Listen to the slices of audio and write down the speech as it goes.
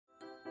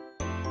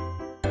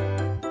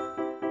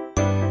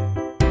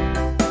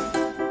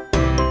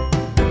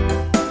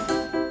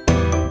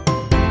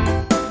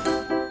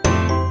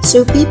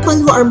So people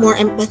who are more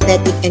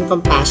empathetic and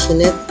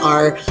compassionate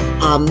are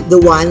the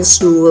ones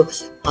who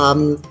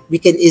we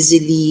can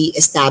easily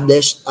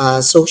establish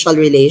social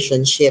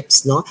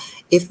relationships. No,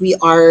 if we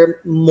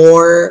are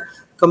more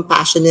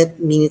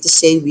compassionate, meaning to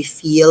say we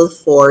feel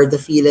for the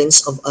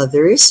feelings of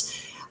others.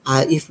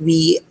 If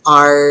we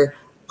are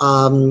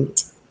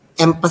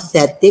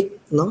empathetic,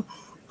 no,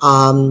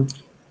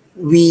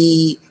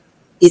 we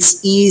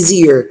it's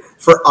easier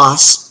for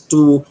us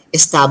to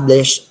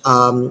establish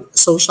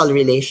social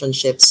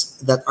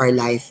relationships that are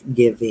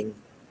life-giving.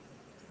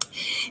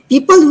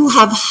 People who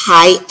have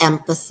high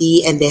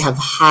empathy and they have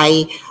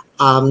high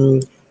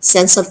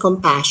sense of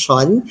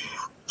compassion,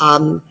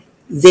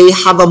 they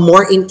have a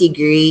more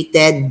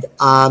integrated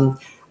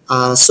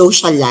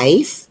social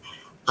life.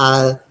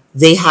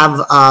 They have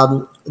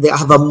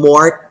a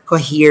more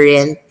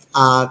coherent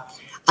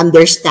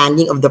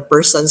understanding of the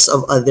persons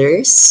of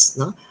others,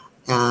 no?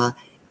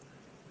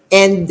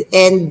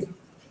 And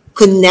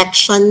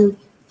connection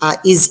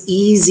is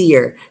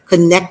easier.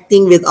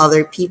 Connecting with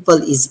other people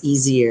is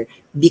easier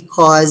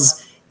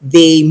because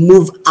they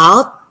move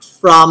out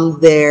from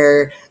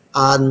their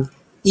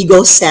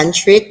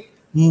egocentric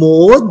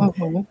mode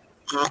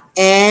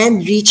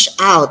and reach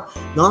out,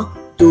 no,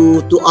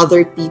 to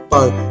other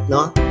people,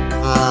 no,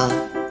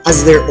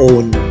 as their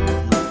own.